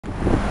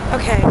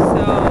Okay,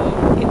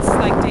 so it's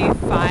like day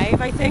 5,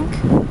 I think,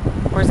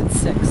 or is it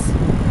 6?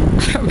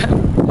 I don't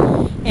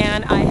remember.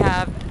 And I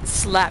have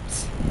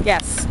slept,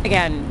 yes,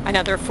 again,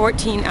 another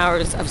 14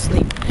 hours of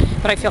sleep,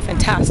 but I feel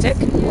fantastic.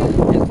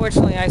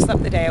 Unfortunately, I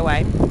slept the day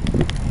away.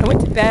 I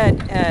went to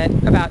bed at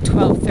about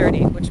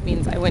 12:30, which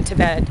means I went to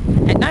bed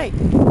at night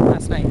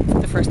last night for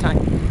the first time,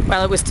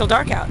 while it was still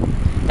dark out.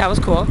 That was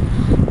cool.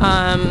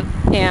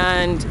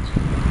 And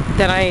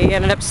then I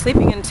ended up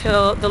sleeping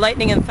until the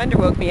lightning and thunder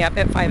woke me up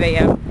at 5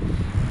 a.m.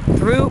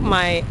 through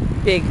my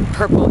big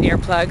purple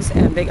earplugs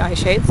and big eye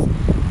shades.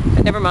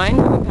 But never mind,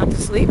 I went back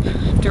to sleep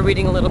after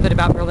reading a little bit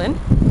about Berlin.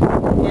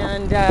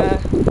 And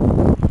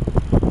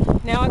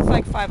now it's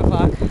like 5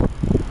 o'clock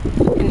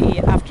in the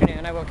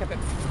afternoon. I woke up at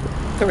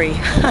 3.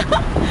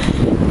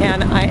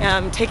 And I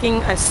am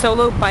taking a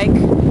solo bike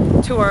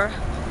tour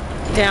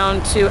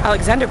down to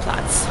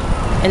Alexanderplatz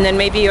and then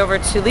maybe over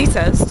to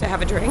Lisa's to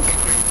have a drink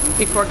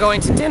before going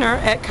to dinner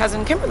at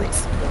Cousin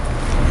Kimberly's.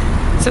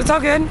 So it's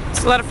all good.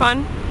 It's a lot of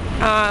fun.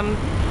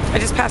 I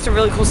just passed a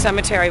really cool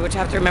cemetery, which I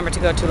have to remember to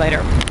go to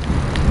later.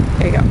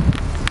 There you go.